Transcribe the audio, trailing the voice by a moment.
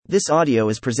This audio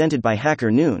is presented by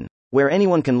Hacker Noon, where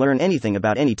anyone can learn anything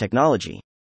about any technology.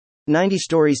 90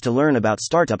 Stories to Learn About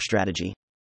Startup Strategy.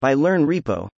 By Learn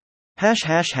Repo.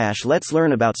 ### Let's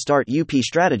learn about Start UP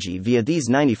strategy via these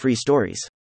 90 free stories.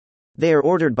 They are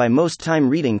ordered by most time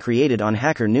reading created on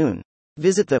Hacker Noon.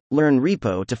 Visit the Learn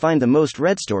Repo to find the most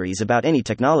read stories about any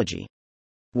technology.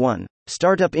 1.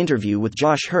 Startup Interview with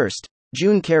Josh Hurst.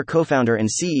 June Care co-founder and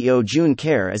CEO. June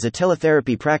Care is a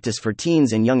teletherapy practice for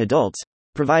teens and young adults,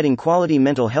 providing quality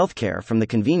mental health care from the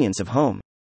convenience of home.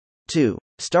 2.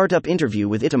 Startup Interview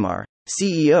with Itamar,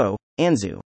 CEO,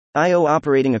 Anzu.io.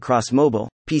 Operating across mobile,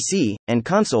 PC, and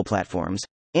console platforms,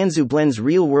 Anzu blends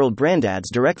real-world brand ads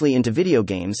directly into video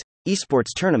games,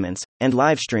 esports tournaments, and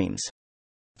live streams.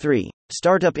 3.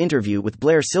 Startup Interview with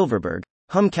Blair Silverberg,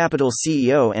 Hum Capital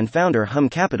CEO and founder. Hum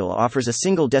Capital offers a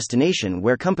single destination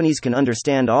where companies can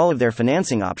understand all of their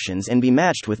financing options and be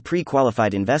matched with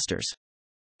pre-qualified investors.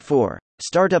 4.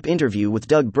 Startup Interview with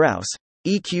Doug Brous,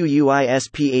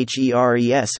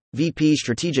 EQUISPHERES, VP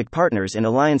Strategic Partners and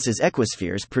Alliances.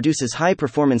 Equispheres produces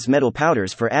high-performance metal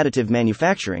powders for additive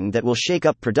manufacturing that will shake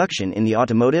up production in the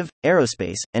automotive,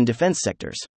 aerospace, and defense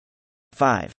sectors.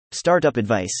 5. Startup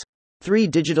Advice. 3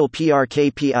 Digital PR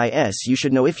KPIs you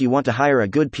should know if you want to hire a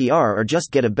good PR or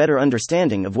just get a better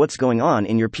understanding of what's going on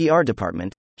in your PR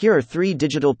department. Here are 3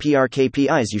 digital PR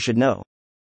KPIs you should know.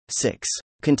 6.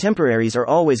 Contemporaries are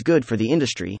always good for the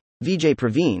industry. Vijay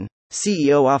Praveen,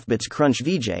 CEO of Bits Crunch.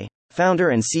 Vijay, founder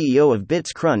and CEO of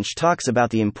Bits Crunch, talks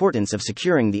about the importance of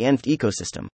securing the NFT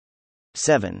ecosystem.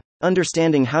 7.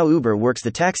 Understanding how Uber works. The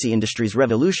taxi industry's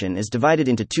revolution is divided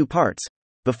into 2 parts,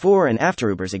 before and after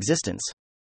Uber's existence.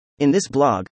 In this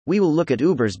blog, we will look at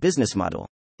Uber's business model.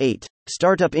 8.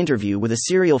 Startup Interview with a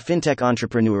serial fintech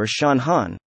entrepreneur. Sean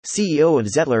Han, CEO of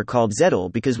Zettlr, called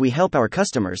Zettle because we help our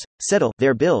customers settle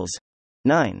their bills.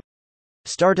 9.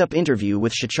 Startup Interview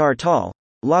with Shachar Tal,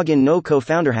 Login No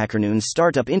co-founder. Hacker Noon's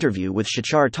Startup Interview with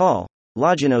Shachar Tal,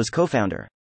 Logino's co-founder.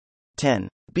 10.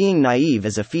 Being naive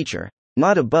as a feature,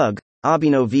 not a bug.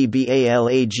 Abhinav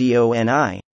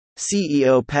Balagoni,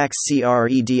 CEO Pax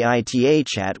Credita.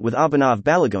 Chat with Abhinav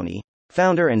Balagoni,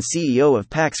 founder and CEO of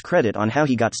Pax Credit, on how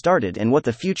he got started and what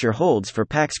the future holds for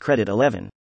Pax Credit. 11.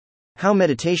 How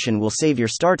meditation will save your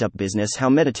startup business. How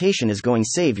meditation is going to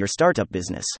save your startup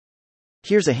business.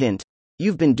 Here's a hint.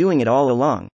 You've been doing it all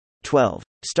along. 12.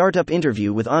 Startup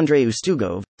Interview with Andrei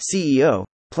Ustugov, CEO,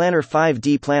 Planner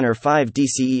 5D. Planner 5D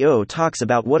CEO talks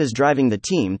about what is driving the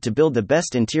team to build the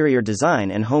best interior design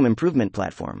and home improvement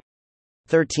platform.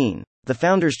 13. The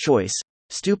Founder's Choice,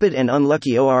 Stupid and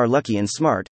Unlucky or Lucky and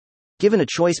Smart. Given a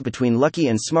choice between lucky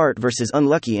and smart versus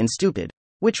unlucky and stupid,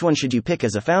 which one should you pick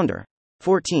as a founder?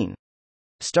 14.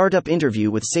 Startup Interview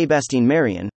with Sebastien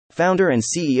Marion, founder and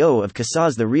CEO of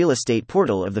Casas, the real estate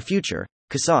portal of the future.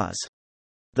 Casas,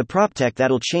 the proptech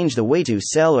that'll change the way to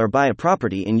sell or buy a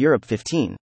property in Europe.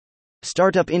 15.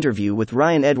 Startup Interview with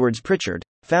Ryan Edwards Pritchard,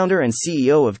 founder and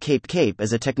CEO of Cape. Cape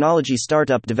is a technology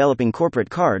startup developing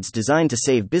corporate cards designed to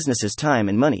save businesses time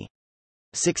and money.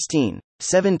 16.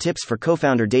 7 Tips for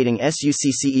Co-founder Dating.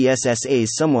 SUCCESSA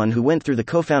is someone who went through the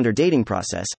co-founder dating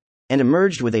process and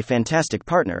emerged with a fantastic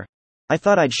partner. I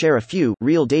thought I'd share a few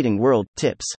real dating world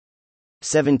tips.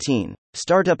 17.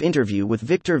 Startup Interview with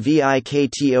Victor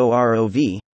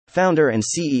Viktorov, founder and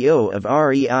CEO of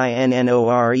REINNO.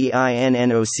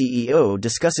 CEO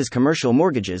discusses commercial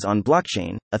mortgages on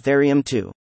blockchain, Ethereum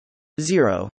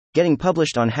 2.0, getting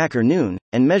published on Hacker Noon,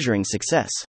 and measuring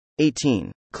success. 18.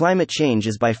 Climate change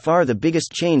is by far the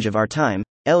biggest change of our time.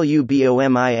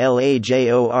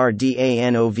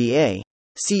 LUBOMILAJORDANOVA,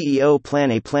 CEO.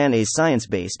 Plan A. Plan A's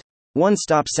science-based,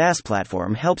 one-stop SaaS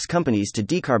platform helps companies to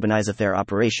decarbonize their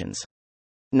operations.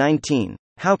 19.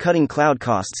 How cutting cloud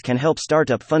costs can help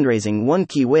startup fundraising. One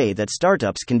key way that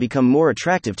startups can become more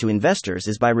attractive to investors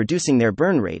is by reducing their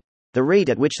burn rate, the rate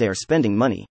at which they are spending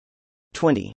money.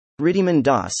 20. Ridhiman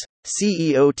Das,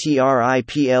 CEO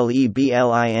TRIPLEBLIND,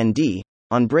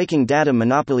 on breaking data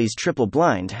monopolies. Triple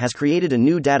Blind has created a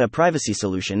new data privacy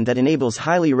solution that enables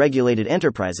highly regulated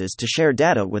enterprises to share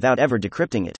data without ever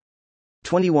decrypting it.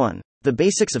 21. The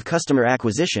basics of customer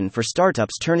acquisition for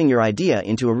startups. Turning your idea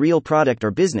into a real product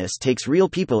or business takes real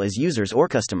people as users or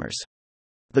customers.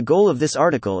 The goal of this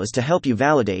article is to help you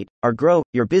validate or grow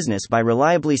your business by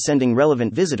reliably sending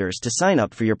relevant visitors to sign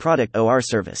up for your product or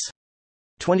service.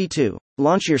 22.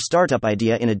 Launch your startup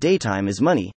idea in a day. Time is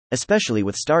money, especially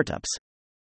with startups.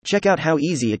 Check out how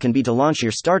easy it can be to launch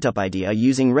your startup idea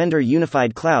using Render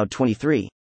Unified Cloud. 23.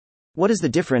 What is the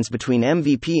difference between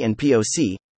MVP and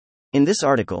POC? In this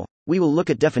article, we will look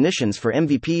at definitions for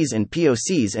MVPs and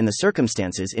POCs and the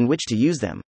circumstances in which to use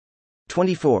them.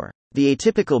 24. The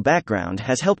atypical background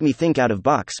has helped me think out of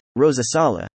box. Rosa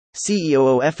Sala,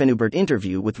 CEO of Nubert.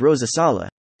 Interview with Rosa Sala,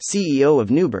 CEO of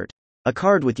Nubert, a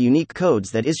card with unique codes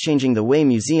that is changing the way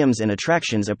museums and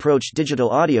attractions approach digital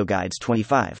audio guides.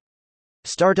 25.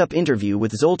 Startup interview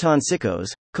with Zoltan Sikos,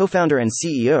 co-founder and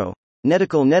CEO.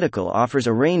 Netical. Netical offers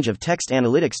a range of text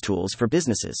analytics tools for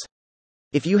businesses.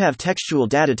 If you have textual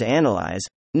data to analyze,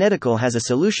 Netical has a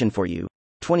solution for you.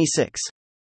 26.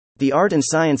 The art and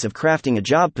science of crafting a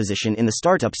job position in the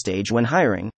startup stage. When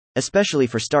hiring, especially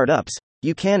for startups,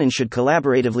 you can and should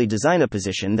collaboratively design a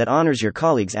position that honors your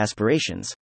colleagues'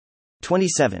 aspirations.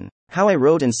 27. How I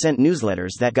wrote and sent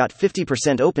newsletters that got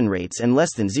 50% open rates and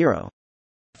less than 0.5%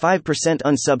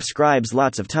 unsubscribes.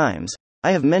 Lots of times,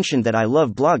 I have mentioned that I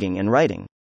love blogging and writing.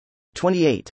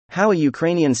 28. How a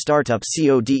Ukrainian startup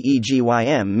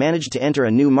CODEGYM managed to enter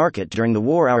a new market during the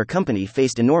war. Our company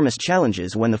faced enormous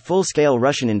challenges when the full-scale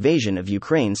Russian invasion of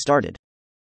Ukraine started.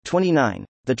 29.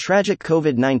 The tragic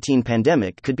COVID-19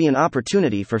 pandemic could be an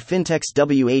opportunity for fintechs.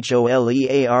 WHOLEARNED.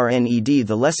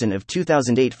 The lesson of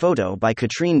 2008 photo by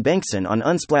Katrine Bengtson on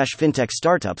Unsplash. Fintech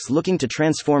startups looking to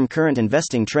transform current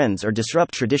investing trends or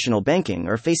disrupt traditional banking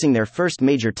are facing their first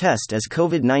major test as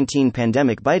COVID-19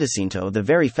 pandemic bites into the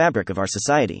very fabric of our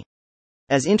society.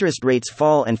 As interest rates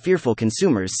fall and fearful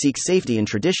consumers seek safety in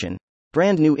tradition,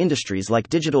 brand new industries like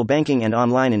digital banking and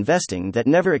online investing that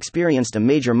never experienced a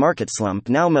major market slump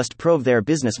now must prove their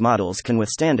business models can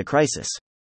withstand a crisis.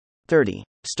 30.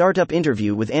 Startup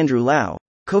interview with Andrew Lau,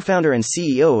 co-founder and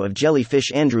CEO of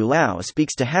Jellyfish. Andrew Lau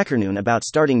speaks to HackerNoon about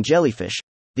starting Jellyfish,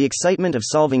 the excitement of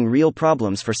solving real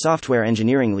problems for software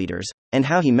engineering leaders, and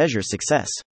how he measures success.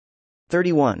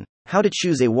 31. How to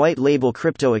choose a white label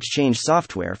crypto exchange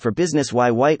software for business.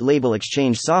 Why white label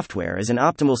exchange software is an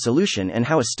optimal solution and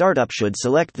how a startup should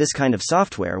select this kind of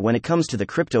software when it comes to the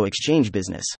crypto exchange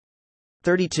business.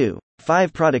 32.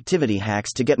 5 productivity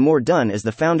hacks to get more done. As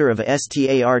the founder of a startup,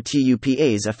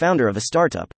 a founder of a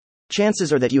startup,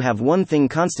 chances are that you have one thing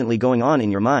constantly going on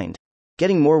in your mind: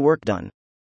 getting more work done.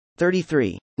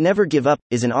 33. Never give up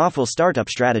is an awful startup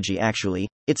strategy. Actually,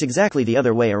 it's exactly the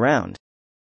other way around.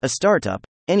 A startup,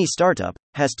 any startup,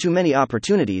 has too many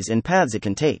opportunities and paths it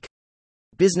can take.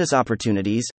 Business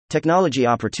opportunities, technology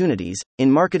opportunities,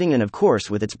 in marketing, and of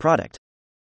course with its product.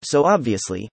 So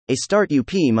obviously, a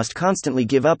startup must constantly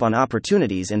give up on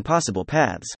opportunities and possible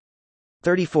paths.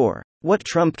 34. What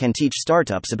Trump can teach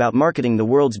startups about marketing. The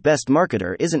world's best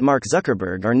marketer isn't Mark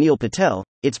Zuckerberg or Neil Patel,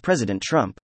 it's President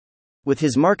Trump. With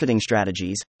his marketing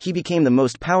strategies, he became the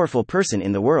most powerful person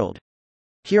in the world.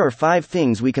 Here are 5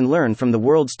 things we can learn from the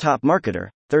world's top marketer.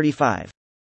 35.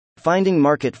 Finding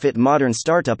market fit. Modern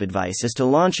startup advice is to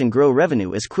launch and grow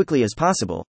revenue as quickly as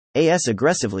possible, as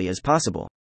aggressively as possible.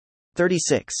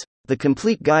 36. The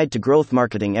complete guide to growth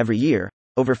marketing. Every year,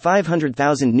 over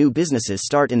 500,000 new businesses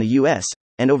start in the US,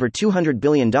 and over $200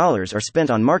 billion are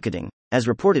spent on marketing, as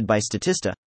reported by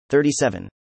Statista. 37.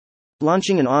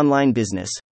 Launching an online business.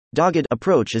 Dogged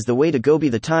approach is the way to go. By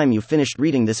the time you finished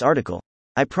reading this article,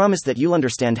 I promise that you'll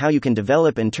understand how you can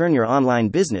develop and turn your online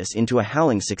business into a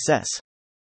howling success.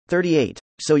 38.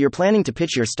 So you're planning to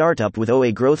pitch your startup with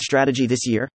a growth strategy this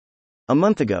year? A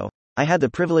month ago, I had the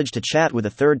privilege to chat with a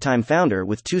third-time founder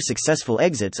with 2 successful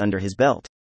exits under his belt.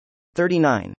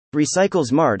 39. Recycle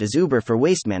Smart is Uber for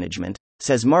waste management,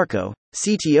 says Marco,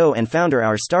 CTO and founder.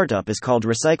 Our startup is called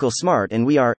Recycle Smart and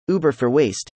we are Uber for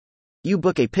waste. You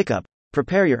book a pickup,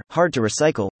 prepare your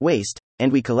hard-to-recycle waste,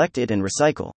 and we collect it and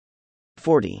recycle.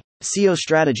 40. SEO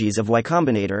strategies of Y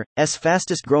Combinator's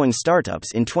fastest growing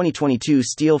startups in 2022.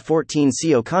 Steal 14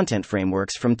 SEO content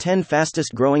frameworks from 10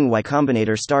 fastest growing Y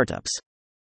Combinator startups.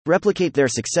 Replicate their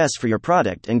success for your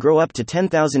product and grow up to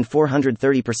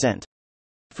 10,430%.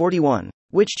 41.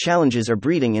 Which challenges are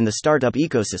breeding in the startup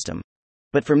ecosystem?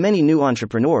 But for many new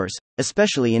entrepreneurs,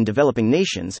 especially in developing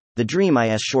nations, the dream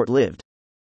is short-lived.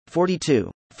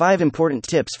 42. 5 important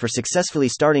tips for successfully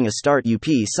starting a startup.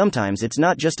 Sometimes it's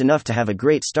not just enough to have a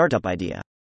great startup idea.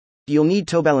 You'll need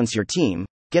to balance your team,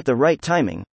 get the right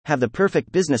timing, have the perfect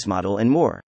business model, and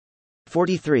more.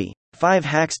 43. 5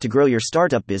 hacks to grow your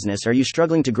startup business. Are you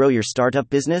struggling to grow your startup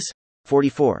business?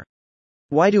 44.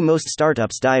 Why do most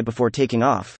startups die before taking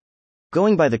off?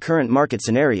 Going by the current market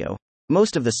scenario,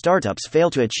 most of the startups fail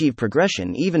to achieve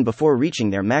progression even before reaching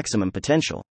their maximum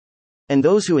potential. And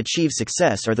those who achieve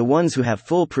success are the ones who have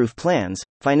foolproof plans,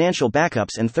 financial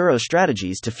backups, and thorough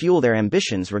strategies to fuel their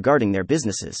ambitions regarding their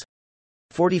businesses.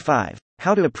 45.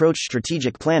 How to approach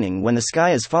strategic planning when the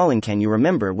sky is falling. Can you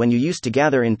remember when you used to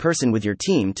gather in person with your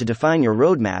team to define your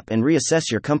roadmap and reassess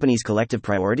your company's collective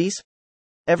priorities?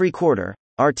 Every quarter,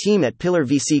 Our team at Pillar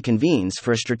VC convenes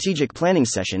for a strategic planning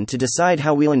session to decide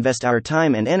how we'll invest our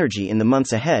time and energy in the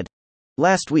months ahead.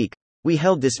 Last week, we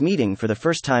held this meeting for the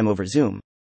first time over Zoom.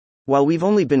 While we've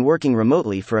only been working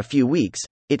remotely for a few weeks,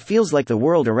 it feels like the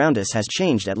world around us has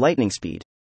changed at lightning speed.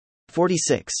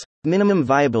 46. Minimum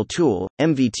Viable Tool,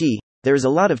 MVT. There is a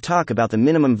lot of talk about the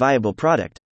minimum viable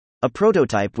product, a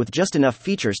prototype with just enough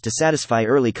features to satisfy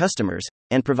early customers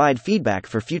and provide feedback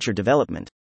for future development.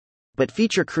 But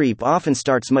feature creep often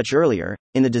starts much earlier,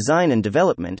 in the design and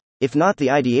development, if not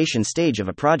the ideation stage of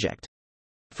a project.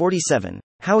 47.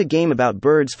 How a game about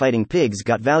birds fighting pigs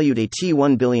got valued at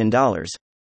 $1 billion.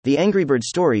 The Angry Bird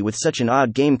story with such an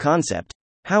odd game concept.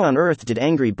 How on earth did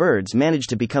Angry Birds manage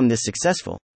to become this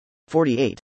successful?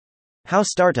 48. How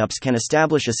startups can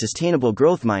establish a sustainable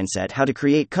growth mindset. How to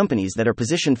create companies that are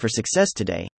positioned for success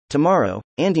today, tomorrow,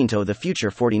 and into the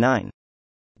future. 49.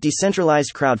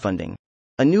 Decentralized crowdfunding.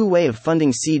 A new way of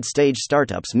funding seed stage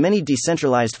startups. Many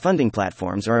decentralized funding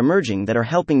platforms are emerging that are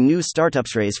helping new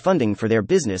startups raise funding for their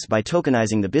business by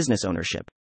tokenizing the business ownership.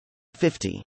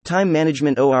 50. Time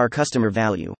management or customer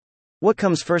value. What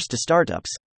comes first to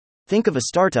startups? Think of a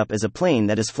startup as a plane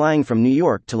that is flying from New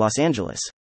York to Los Angeles.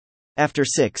 After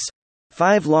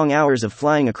 5 long hours of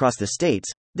flying across the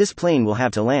states, this plane will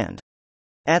have to land.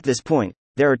 At this point,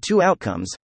 there are two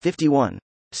outcomes. 51.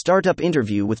 Startup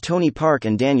interview with Tony Park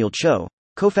and Daniel Cho,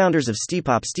 co-founders of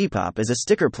Steepop. Steepop is a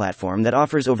sticker platform that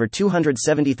offers over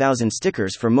 270,000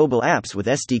 stickers for mobile apps with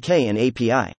SDK and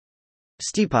API.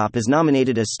 Steepop is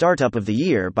nominated as Startup of the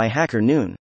Year by Hacker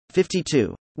Noon.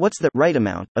 52. What's the right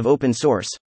amount of open source?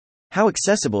 How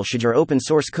accessible should your open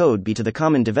source code be to the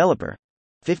common developer?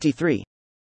 53.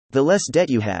 The less debt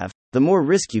you have, the more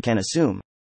risk you can assume.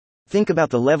 Think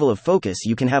about the level of focus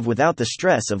you can have without the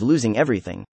stress of losing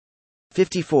everything.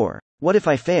 54. What if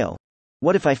I fail?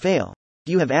 What if I fail?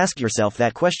 You have asked yourself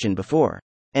that question before.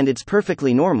 And it's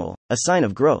perfectly normal, a sign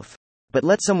of growth. But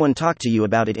let someone talk to you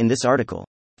about it in this article.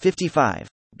 55.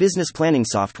 Business planning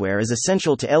software is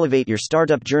essential to elevate your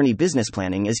startup journey. Business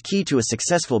planning is key to a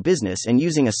successful business, and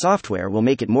using a software will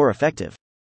make it more effective.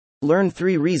 Learn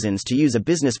 3 reasons to use a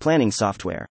business planning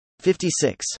software.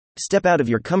 56. Step out of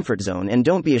your comfort zone and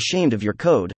don't be ashamed of your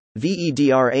code.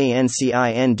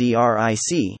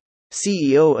 Vedrancindric,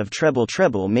 CEO of Treble.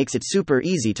 Treble makes it super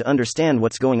easy to understand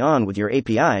what's going on with your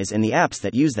APIs and the apps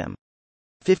that use them.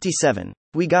 57.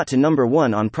 We got to number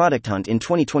 1 on Product Hunt in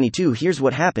 2022. Here's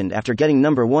what happened after getting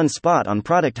number 1 spot on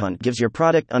Product Hunt. Gives your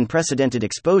product unprecedented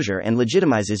exposure and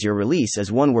legitimizes your release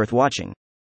as one worth watching.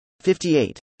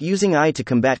 58. Using AI to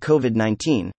combat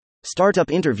COVID-19. Startup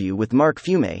interview with Mark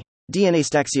Fume.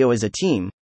 DNAstaxio as a team,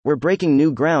 we're breaking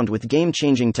new ground with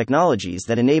game-changing technologies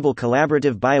that enable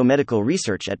collaborative biomedical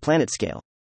research at planet scale.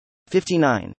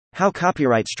 59. How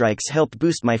copyright strikes helped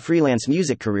boost my freelance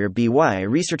music career. By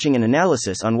researching an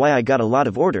analysis on why I got a lot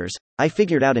of orders, I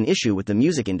figured out an issue with the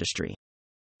music industry.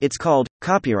 It's called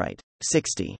copyright.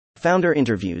 60. Founder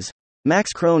interviews.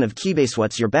 Max Krohn of Keybase.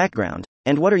 What's your background,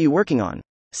 and what are you working on?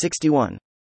 61.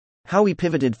 How we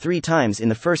pivoted 3 times in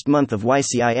the first month of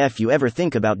YC. If you ever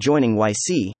think about joining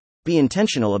YC, be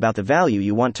intentional about the value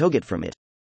you want to get from it.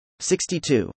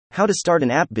 62. How to start an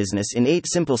app business in 8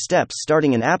 simple steps.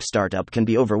 Starting an app startup can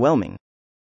be overwhelming.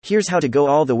 Here's how to go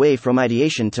all the way from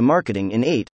ideation to marketing in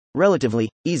 8 relatively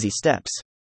easy steps.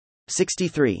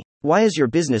 63. Why is your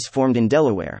business formed in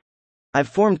Delaware? I've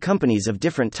formed companies of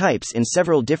different types in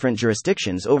several different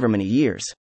jurisdictions over many years.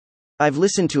 I've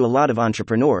listened to a lot of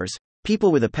entrepreneurs,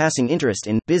 people with a passing interest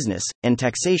in business and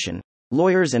taxation,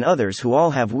 lawyers and others who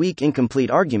all have weak, incomplete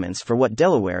arguments for what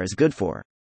Delaware is good for.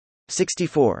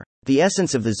 64. The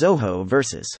essence of the Zoho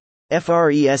versus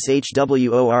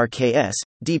Freshworks.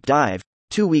 Deep dive.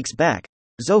 2 weeks back,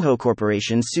 Zoho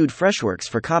Corporation sued Freshworks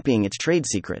for copying its trade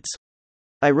secrets.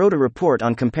 I wrote a report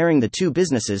on comparing the two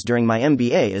businesses during my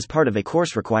MBA as part of a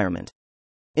course requirement.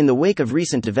 In the wake of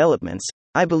recent developments,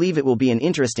 I believe it will be an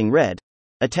interesting read.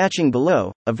 Attaching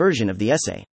below, a version of the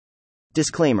essay.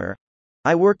 Disclaimer.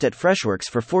 I worked at Freshworks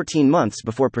for 14 months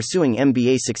before pursuing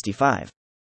MBA 65.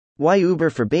 Why Uber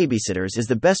for babysitters is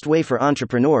the best way for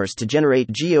entrepreneurs to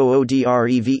generate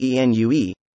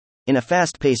GOODREVENUE. In a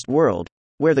fast-paced world,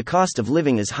 where the cost of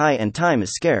living is high and time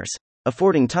is scarce,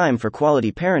 affording time for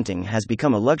quality parenting has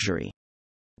become a luxury.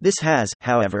 This has,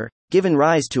 however, given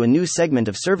rise to a new segment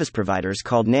of service providers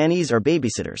called nannies or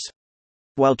babysitters.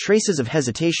 While traces of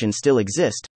hesitation still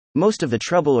exist, most of the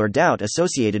trouble or doubt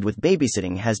associated with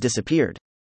babysitting has disappeared.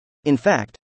 In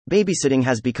fact, babysitting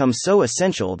has become so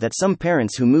essential that some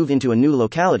parents who move into a new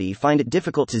locality find it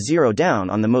difficult to zero down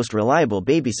on the most reliable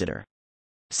babysitter.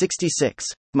 66.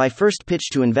 My first pitch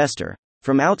to investor.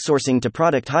 From outsourcing to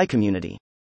product. Hi community.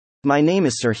 My name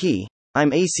is Serhiy.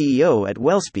 I'm a CEO at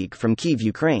Wellspeak from Kyiv,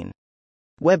 Ukraine.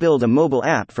 We build a mobile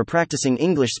app for practicing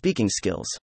English speaking skills.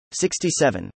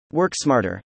 67. Work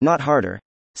smarter, not harder.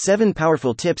 7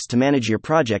 powerful tips to manage your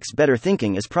projects better.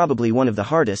 Thinking is probably one of the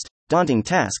hardest, daunting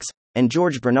tasks, and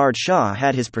George Bernard Shaw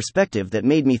had his perspective that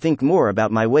made me think more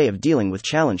about my way of dealing with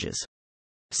challenges.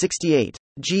 68.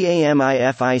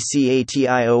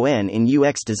 GAMIFICATION in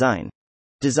UX design.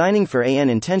 Designing for an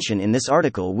intention. In this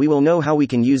article, we will know how we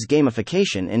can use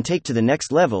gamification and take to the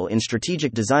next level in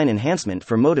strategic design enhancement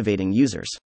for motivating users.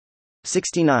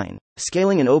 69.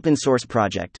 Scaling an open source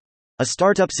project. A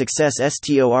startup success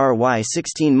story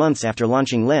 16 months after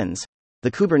launching Lens,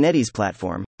 the Kubernetes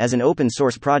platform, as an open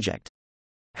source project.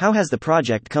 How has the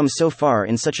project come so far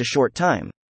in such a short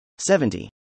time? 70.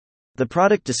 The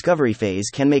product discovery phase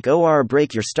can make or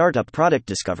break your startup. Product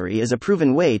discovery is a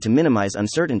proven way to minimize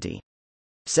uncertainty.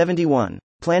 71.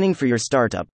 Planning for your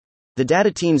startup. The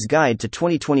Data Team's Guide to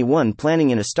 2021. Planning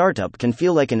in a startup can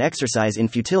feel like an exercise in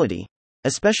futility,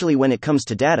 especially when it comes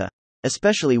to data,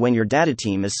 especially when your data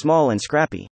team is small and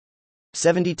scrappy.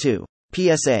 72.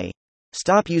 PSA.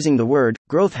 Stop using the word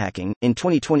growth hacking in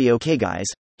 2020. Okay, guys,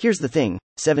 here's the thing.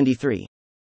 73.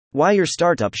 Why your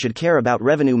startup should care about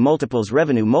revenue multiples.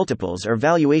 Revenue multiples are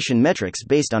valuation metrics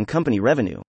based on company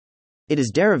revenue. It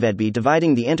is derivative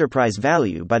dividing the enterprise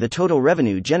value by the total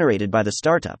revenue generated by the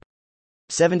startup.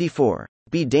 74.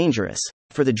 Be dangerous.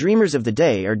 For the dreamers of the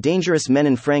day are dangerous men.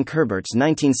 In Frank Herbert's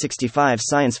 1965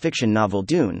 science fiction novel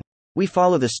Dune, we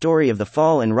follow the story of the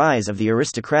fall and rise of the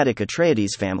aristocratic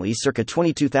Atreides family circa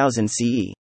 22,000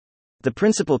 CE. The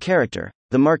principal character,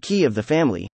 the Marquis of the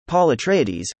family, Paul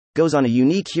Atreides, goes on a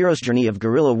unique hero's journey of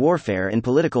guerrilla warfare and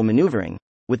political maneuvering,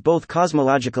 with both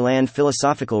cosmological and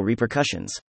philosophical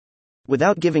repercussions.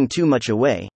 Without giving too much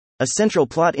away, a central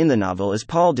plot in the novel is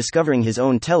Paul discovering his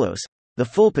own telos, the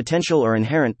full potential or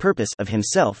inherent purpose of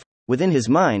himself, within his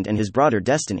mind and his broader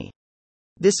destiny.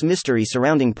 This mystery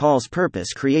surrounding Paul's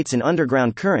purpose creates an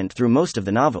underground current through most of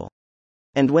the novel.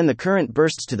 And when the current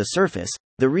bursts to the surface,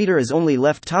 the reader is only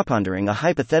left pondering a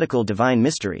hypothetical divine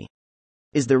mystery.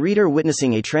 Is the reader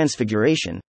witnessing a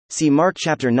transfiguration? See Mark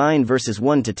chapter 9 verses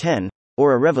 1 to 10,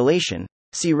 or a revelation?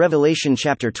 See Revelation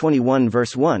chapter 21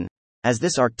 verse 1. As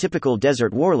this archetypical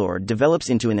desert warlord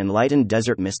develops into an enlightened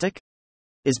desert mystic?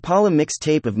 Is Paul a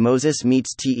mixtape of Moses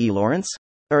meets T.E. Lawrence?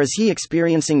 Or is he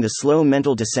experiencing the slow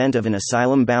mental descent of an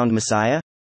asylum-bound Messiah?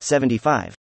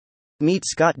 75. Meet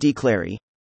Scott D. Clary.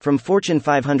 From Fortune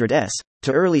 500s,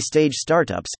 to early-stage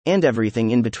startups, and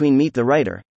everything in between. Meet the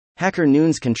writer, Hacker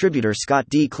Noon's contributor Scott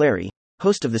D. Clary,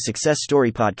 host of the Success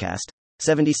Story podcast.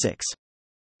 76.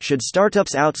 Should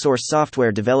startups outsource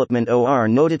software development? Or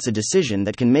note it's a decision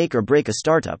that can make or break a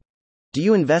startup. Do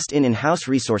you invest in in-house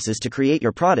resources to create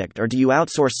your product, or do you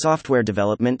outsource software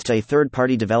development to a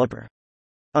third-party developer?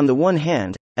 On the one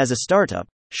hand, as a startup,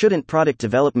 shouldn't product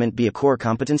development be a core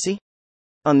competency?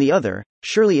 On the other,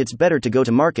 surely it's better to go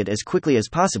to market as quickly as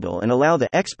possible and allow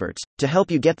the experts to help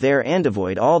you get there and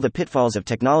avoid all the pitfalls of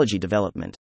technology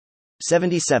development.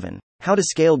 77. How to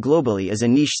scale globally as a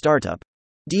niche startup.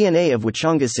 DNA of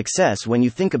Wachonga's success. When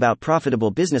you think about profitable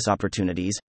business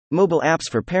opportunities, mobile apps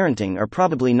for parenting are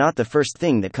probably not the first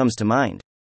thing that comes to mind.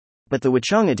 But the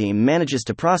Wachonga team manages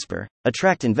to prosper,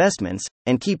 attract investments,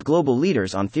 and keep global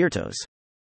leaders on their toes.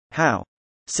 How?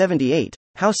 78.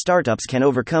 How startups can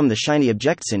overcome the shiny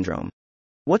object syndrome.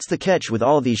 What's the catch with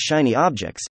all these shiny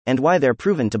objects, and why they're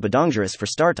proven to be dangerous for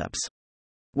startups?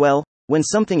 Well, when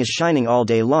something is shining all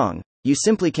day long, you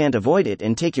simply can't avoid it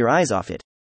and take your eyes off it.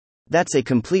 That's a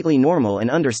completely normal and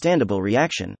understandable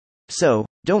reaction. So,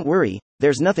 don't worry,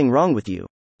 there's nothing wrong with you.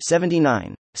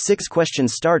 79. 6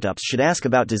 questions startups should ask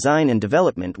about design and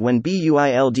development. When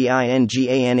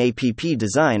buildinganapp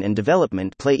design and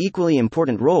development play equally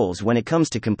important roles when it comes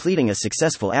to completing a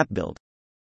successful app build.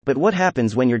 But what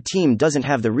happens when your team doesn't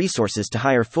have the resources to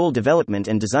hire full development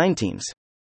and design teams?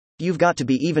 You've got to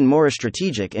be even more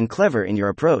strategic and clever in your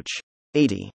approach.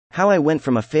 80. How I went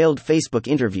from a failed Facebook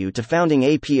interview to founding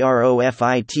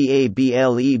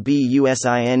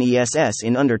APROFITABLEBUSINESS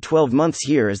in under 12 months.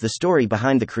 Here is the story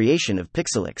behind the creation of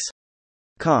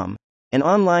Pixelix.com, an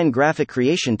online graphic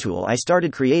creation tool I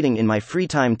started creating in my free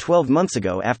time 12 months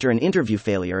ago after an interview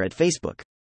failure at Facebook.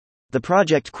 The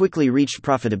project quickly reached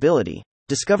profitability.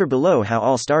 Discover below how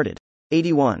all started.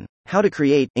 81. How to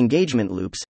create engagement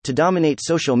loops to dominate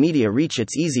social media reach.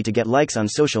 It's easy to get likes on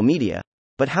social media,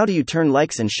 but how do you turn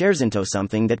likes and shares into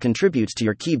something that contributes to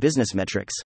your key business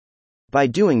metrics? By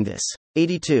doing this.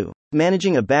 82.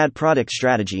 Managing a bad product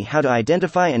strategy. How to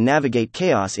identify and navigate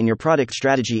chaos in your product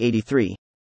strategy. 83.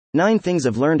 9 things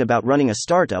I've learned about running a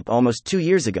startup almost 2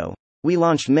 years ago. We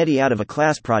launched Medi out of a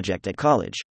class project at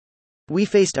college. We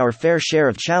faced our fair share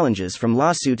of challenges from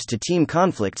lawsuits to team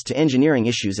conflicts to engineering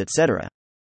issues, etc.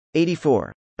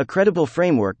 84. A credible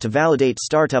framework to validate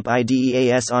startup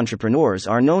ideas. Entrepreneurs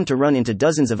are known to run into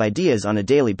dozens of ideas on a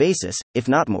daily basis, if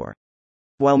not more.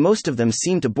 While most of them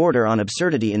seem to border on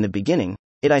absurdity in the beginning,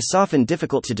 it is often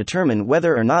difficult to determine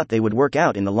whether or not they would work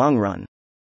out in the long run.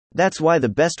 That's why the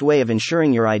best way of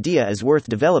ensuring your idea is worth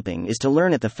developing is to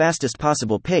learn at the fastest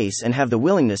possible pace and have the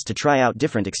willingness to try out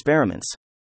different experiments.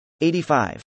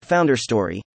 85. Founder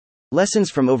Story. Lessons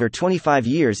from over 25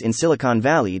 years in Silicon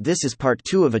Valley. This is part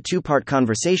 2 of a 2-part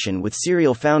conversation with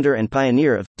serial founder and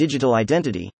pioneer of digital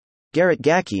identity, Garrett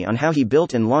Gacke, on how he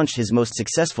built and launched his most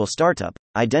successful startup,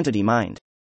 Identity Mind.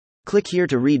 Click here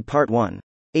to read part 1.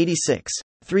 86.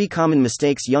 3 common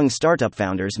mistakes young startup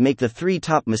founders make. The 3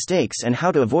 top mistakes and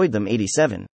how to avoid them.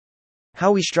 87.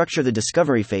 How we structure the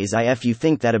discovery phase. If you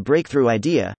think that a breakthrough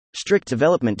idea, strict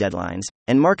development deadlines,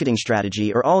 and marketing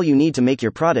strategy are all you need to make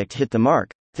your product hit the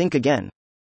mark, think again.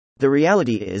 The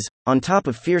reality is, on top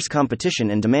of fierce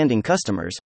competition and demanding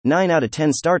customers, 9 out of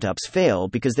 10 startups fail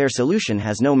because their solution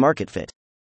has no market fit.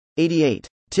 88.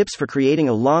 Tips for creating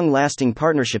a long-lasting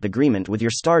partnership agreement with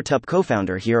your startup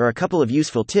co-founder. Here are a couple of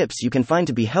useful tips you can find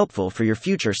to be helpful for your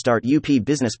future startup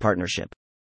business partnership.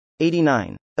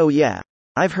 89. Oh yeah,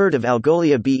 I've heard of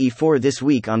Algolia BE4. This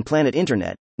week on Planet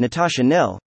Internet, Natasha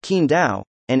Nell, Keen Dow,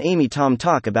 and Amy Tom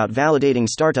talk about validating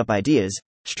startup ideas,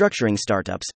 structuring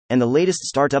startups, and the latest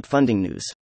startup funding news.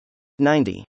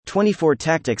 90. 24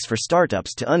 tactics for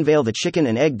startups to unveil the chicken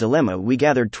and egg dilemma. We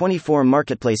gathered 24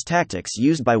 marketplace tactics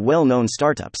used by well-known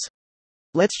startups.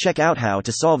 Let's check out how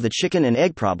to solve the chicken and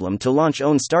egg problem to launch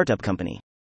own startup company.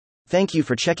 Thank you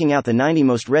for checking out the 90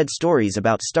 most read stories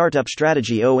about startup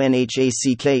strategy.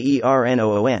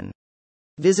 ONHACKERNOON.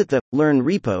 Visit the Learn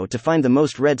repo to find the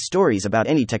most read stories about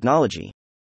any technology.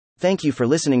 Thank you for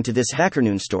listening to this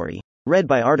HackerNoon story, read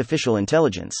by artificial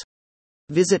intelligence.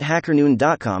 Visit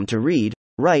hackerNoon.com to read,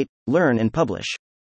 write, learn, and publish.